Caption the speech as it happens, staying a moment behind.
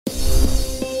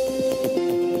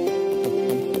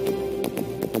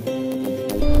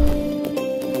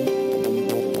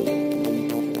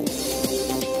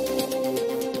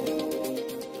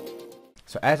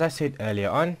So as I said earlier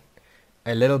on,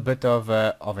 a little bit of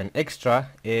an extra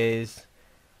is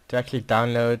to actually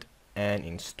download and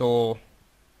install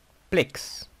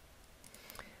Plex.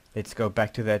 Let's go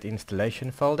back to that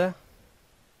installation folder.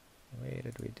 Where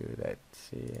did we do that? Let's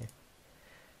see.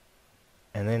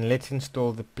 And then let's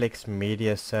install the Plex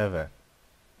media server.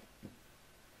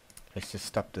 Let's just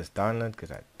stop this download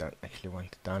because I don't actually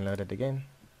want to download it again.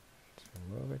 Let's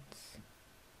remove it.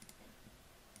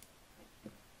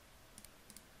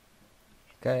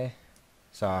 Okay,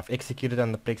 so I've executed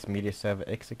on the Plex media server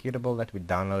executable that we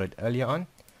downloaded earlier on.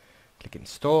 Click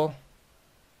install,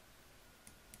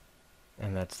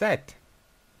 and that's that.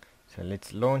 So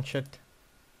let's launch it.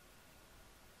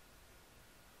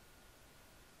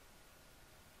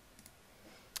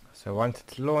 So once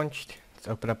it's launched, let's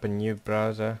open up a new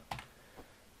browser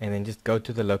and then just go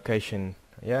to the location.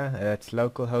 Yeah, that's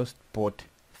localhost port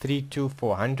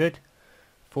 32400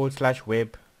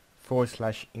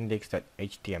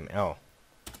 /web/index.html.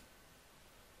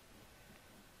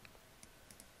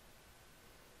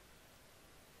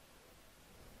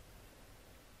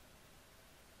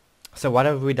 So what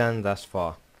have we done thus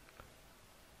far?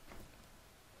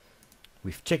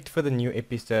 We've checked for the new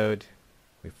episode,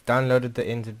 we've downloaded the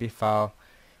NZB file,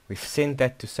 we've sent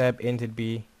that to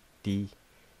SABnzb.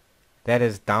 That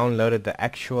has downloaded the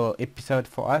actual episode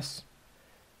for us.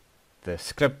 The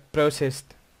script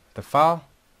processed the file,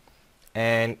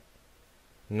 and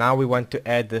now we want to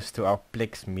add this to our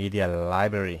Plex media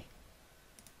library.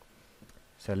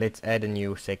 So let's add a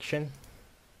new section.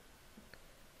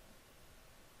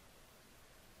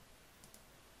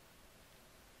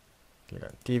 Click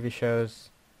on TV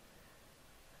shows.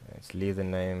 Let's leave the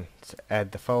name. Let's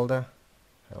add the folder.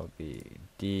 That'll be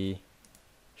D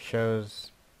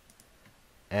shows.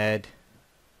 Add.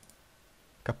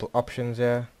 Couple options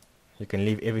here. You can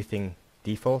leave everything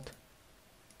default.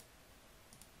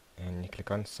 And you click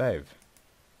on save.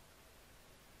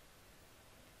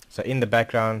 So in the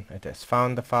background it has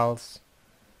found the files,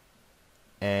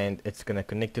 and it's gonna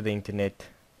connect to the internet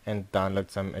and download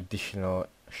some additional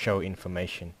show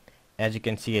information. As you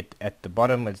can see it at the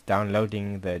bottom, it's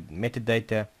downloading the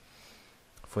metadata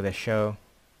for the show.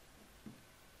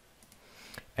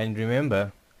 And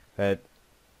remember that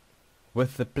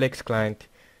with the Plex client,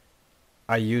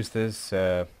 I use this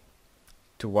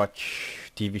to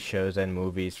watch TV shows and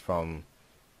movies from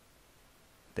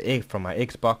my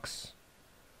Xbox,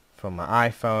 from my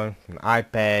iPhone, from my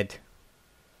iPad,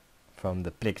 from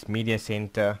the Plex Media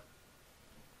Center.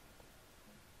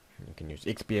 You can use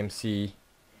XBMC.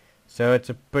 So it's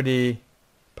a pretty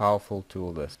powerful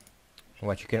tool, this.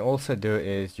 What you can also do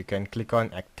is you can click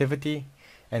on activity,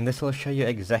 and this will show you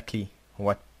exactly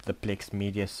what the Plex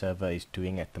media server is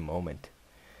doing at the moment.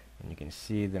 And you can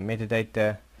see the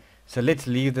metadata. So let's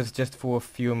leave this just for a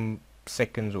few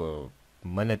seconds or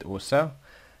minute or so,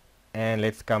 and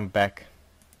let's come back.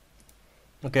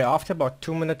 Okay, after about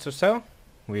 2 minutes or so,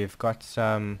 we've got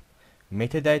some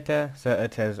metadata. So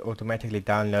it has automatically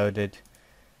downloaded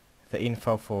the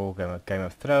info for Game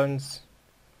of Thrones,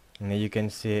 and there you can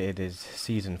see it is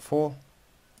season 4.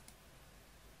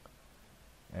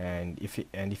 And if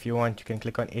you want, you can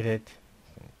click on edit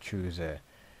and choose a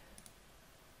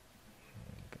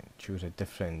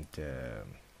different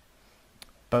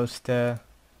poster.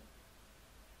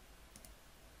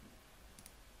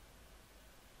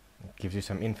 It gives you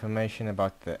some information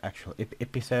about the actual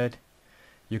episode.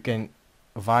 You can,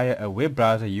 via a web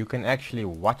browser, you can actually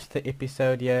watch the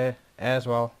episode here as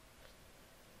well.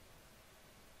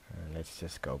 And let's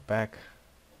just go back.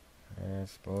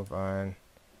 Let's move on.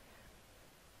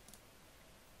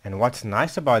 And what's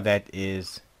nice about that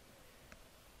is,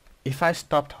 if I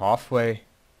stopped halfway,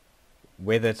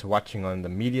 whether it's watching on the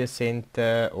media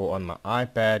center or on my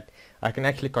iPad, I can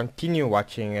actually continue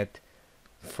watching it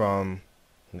from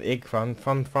the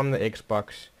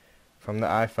Xbox, from the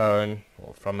iPhone,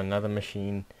 or from another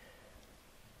machine.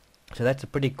 So that's a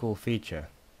pretty cool feature.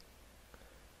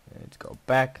 Let's go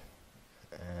back,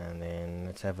 and then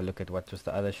let's have a look at what was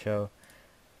the other show.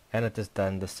 And it has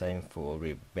done the same for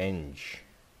Revenge.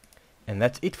 And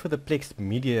that's it for the Plex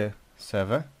media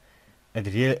server. It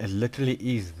literally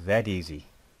is that easy.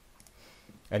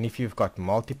 And if you've got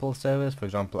multiple servers, for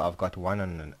example, I've got one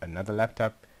on another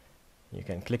laptop, you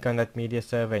can click on that media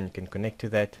server and you can connect to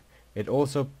that. It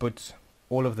also puts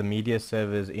all of the media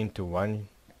servers into one.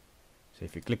 So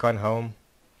if you click on home,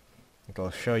 it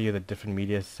will show you the different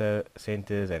media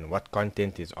centers and what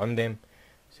content is on them.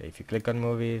 So if you click on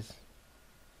movies,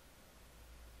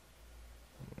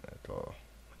 it will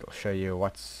show you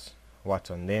what's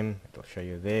on them. It will show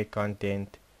you their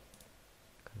content.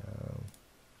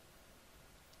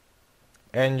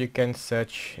 and you can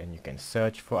search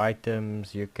for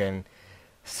items. You can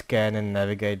scan and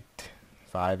navigate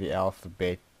via the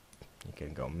alphabet. You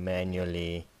can go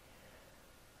manually.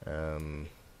 There's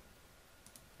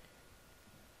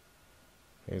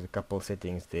a couple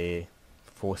settings there.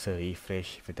 Force a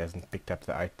refresh if it hasn't picked up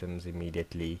the items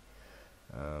immediately.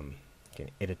 You can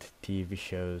edit TV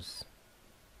shows,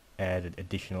 add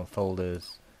additional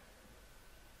folders,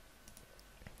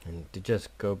 and to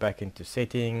just go back into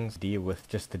settings, deal with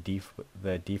just the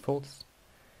defaults,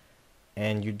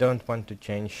 and you don't want to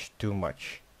change too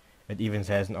much. It even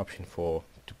has an option for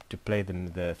to play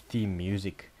the theme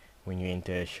music when you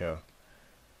enter a show,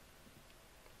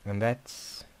 and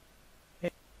that's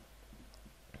it.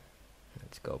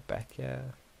 Let's go back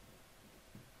here.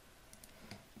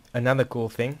 Another cool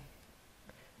thing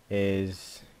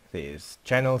is there's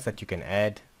channels that you can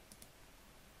add.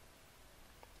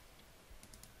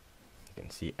 You can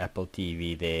see Apple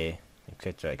TV there,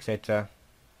 etc, etc.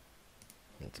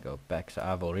 Let's go back. So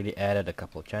I've already added a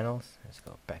couple channels. Let's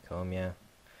go back home here,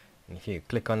 and if you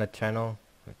click on a channel,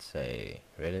 let's say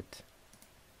Reddit,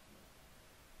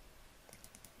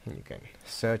 you can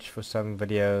search for some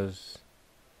videos.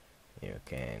 You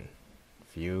can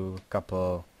view a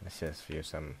couple. Let's just view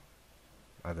some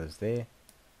others there.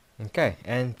 Okay,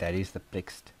 and that is the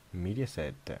Plex Media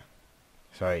Center.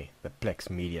 Sorry, the Plex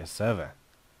Media Server.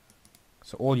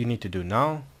 So all you need to do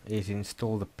now is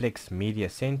install the Plex Media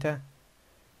Center.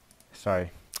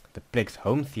 Sorry, the Plex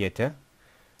Home Theater.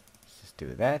 Let's just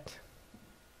do that.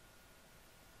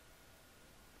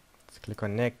 Let's click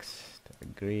on next,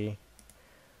 agree.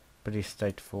 Pretty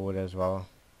straightforward as well.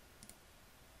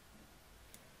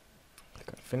 Click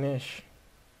on finish,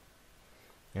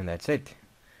 and that's it.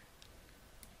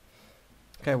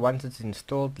 Okay, once it's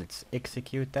installed, let's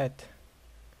execute that.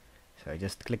 So I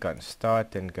just click on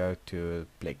start and go to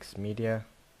Plex Media.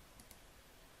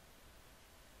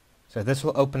 So this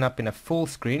will open up in a full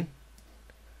screen.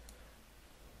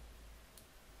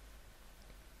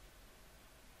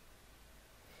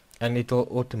 And it will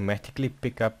automatically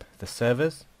pick up the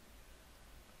servers.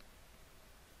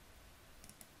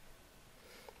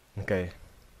 Okay,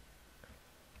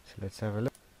 so let's have a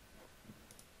look.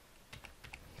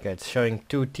 Okay, it's showing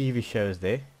 2 TV shows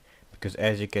there, because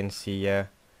as you can see here,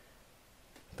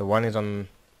 the one is on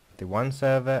the one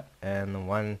server, and the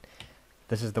one,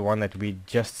 this is the one that we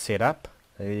just set up.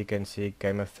 There you can see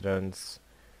Game of Thrones,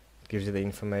 gives you the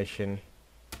information.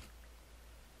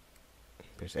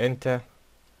 Press enter,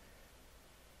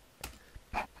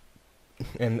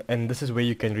 and this is where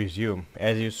you can resume.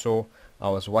 As you saw, I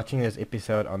was watching this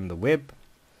episode on the web,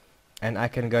 and I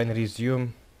can go and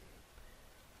resume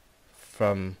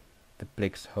from the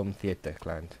Plex Home Theater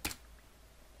client.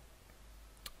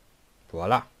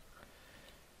 Voila.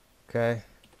 Okay,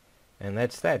 and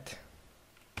that's that.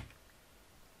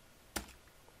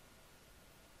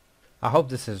 I hope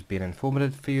this has been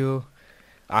informative for you.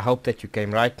 I hope that you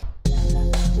came right.